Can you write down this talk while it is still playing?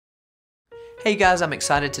Hey guys, I'm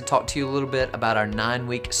excited to talk to you a little bit about our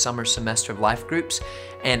 9-week summer semester of life groups,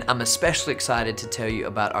 and I'm especially excited to tell you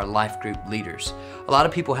about our life group leaders. A lot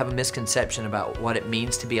of people have a misconception about what it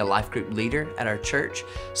means to be a life group leader at our church.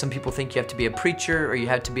 Some people think you have to be a preacher, or you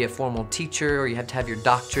have to be a formal teacher, or you have to have your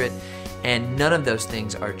doctorate, and none of those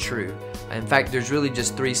things are true. In fact, there's really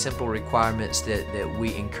just 3 simple requirements that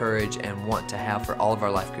we encourage and want to have for all of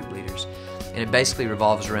our life group leaders. And it basically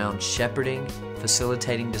revolves around shepherding,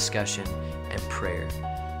 facilitating discussion, and prayer.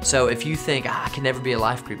 So if you think, I can never be a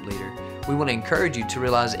life group leader, we want to encourage you to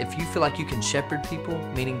realize if you feel like you can shepherd people,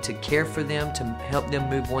 meaning to care for them, to help them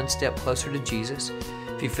move one step closer to Jesus,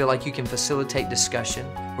 if you feel like you can facilitate discussion,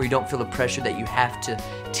 where you don't feel the pressure that you have to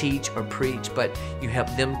teach or preach, but you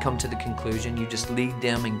help them come to the conclusion, you just lead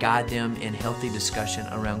them and guide them in healthy discussion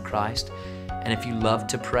around Christ. And if you love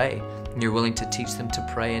to pray, and you're willing to teach them to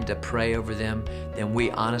pray and to pray over them, then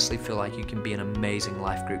we honestly feel like you can be an amazing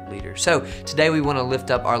life group leader. So today we want to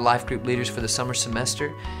lift up our life group leaders for the summer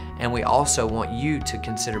semester, and we also want you to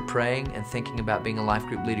consider praying and thinking about being a life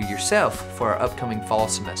group leader yourself for our upcoming fall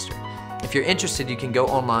semester. If you're interested, you can go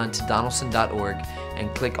online to donaldson.org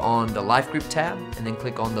and click on the Life Group tab, and then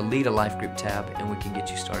click on the Lead a Life Group tab, and we can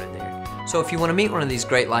get you started there. So if you want to meet one of these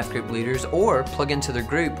great life group leaders or plug into their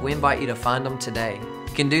group, we invite you to find them today.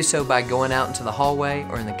 You can do so by going out into the hallway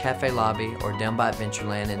or in the cafe lobby or down by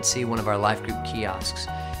Adventureland and see one of our life group kiosks.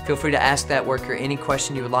 Feel free to ask that worker any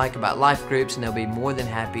question you would like about life groups, and they'll be more than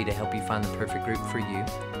happy to help you find the perfect group for you.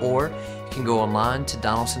 Or you can go online to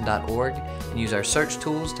donaldson.org and use our search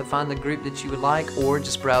tools to find the group that you would like, or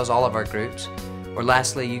just browse all of our groups. Or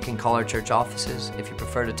lastly, you can call our church offices if you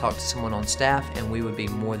prefer to talk to someone on staff, and we would be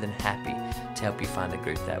more than happy to help you find a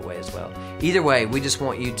group that way as well. Either way, we just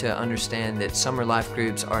want you to understand that summer life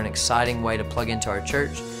groups are an exciting way to plug into our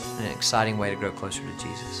church and an exciting way to grow closer to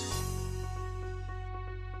Jesus.